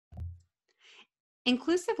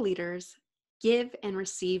Inclusive leaders give and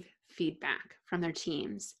receive feedback from their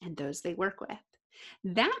teams and those they work with.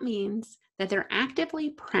 That means that they're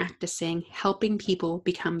actively practicing helping people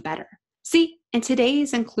become better. See, in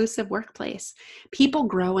today's inclusive workplace, people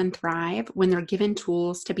grow and thrive when they're given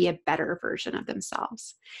tools to be a better version of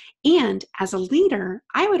themselves. And as a leader,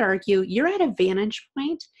 I would argue you're at a vantage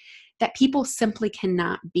point that people simply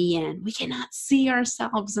cannot be in. We cannot see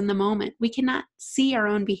ourselves in the moment. We cannot see our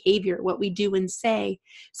own behavior, what we do and say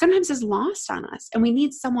sometimes is lost on us, and we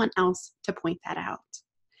need someone else to point that out.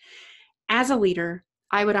 As a leader,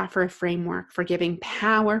 I would offer a framework for giving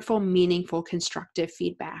powerful, meaningful, constructive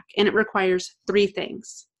feedback, and it requires three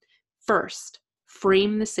things. First,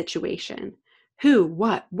 frame the situation. Who,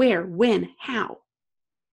 what, where, when, how.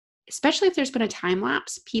 Especially if there's been a time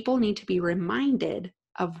lapse, people need to be reminded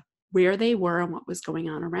of where they were and what was going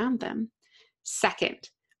on around them. Second,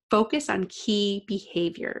 focus on key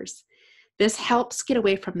behaviors. This helps get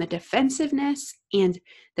away from the defensiveness and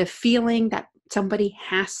the feeling that somebody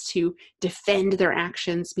has to defend their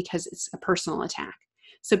actions because it's a personal attack.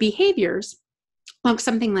 So behaviors look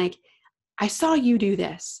something like, I saw you do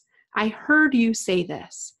this. I heard you say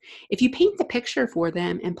this. If you paint the picture for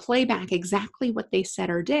them and play back exactly what they said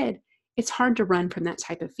or did, it's hard to run from that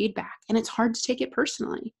type of feedback, and it's hard to take it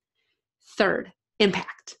personally. Third,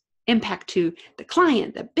 impact. Impact to the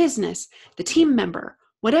client, the business, the team member,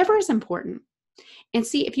 whatever is important. And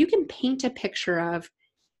see, if you can paint a picture of,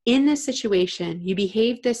 in this situation, you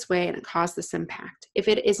behaved this way and it caused this impact. If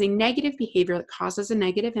it is a negative behavior that causes a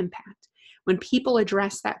negative impact, when people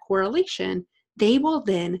address that correlation, they will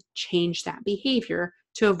then change that behavior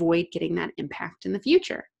to avoid getting that impact in the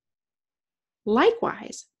future.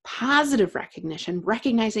 Likewise, positive recognition,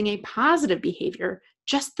 recognizing a positive behavior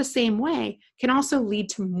just the same way, can also lead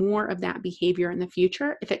to more of that behavior in the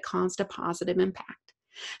future if it caused a positive impact.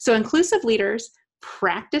 So inclusive leaders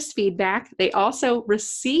practice feedback. They also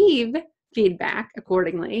receive feedback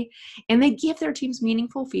accordingly, and they give their teams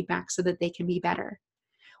meaningful feedback so that they can be better.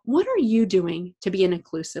 What are you doing to be an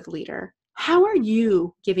inclusive leader? How are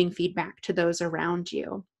you giving feedback to those around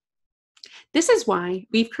you? This is why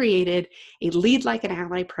we've created a Lead Like an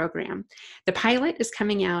Ally program. The pilot is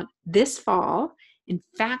coming out this fall. In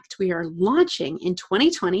fact, we are launching in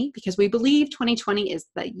 2020 because we believe 2020 is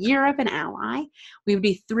the year of an ally. We would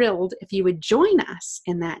be thrilled if you would join us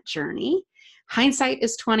in that journey. Hindsight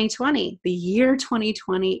is 2020. The year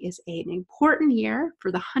 2020 is an important year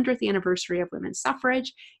for the 100th anniversary of women's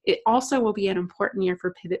suffrage. It also will be an important year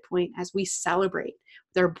for Pivot Point as we celebrate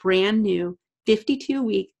their brand new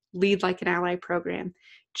 52-week Lead Like an Ally program.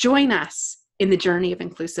 Join us in the journey of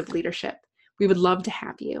inclusive leadership. We would love to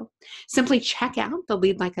have you. Simply check out the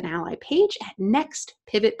Lead Like an Ally page at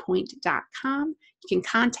nextpivotpoint.com. You can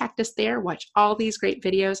contact us there, watch all these great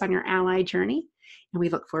videos on your ally journey, and we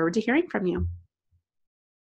look forward to hearing from you.